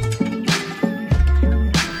 Arrivederci.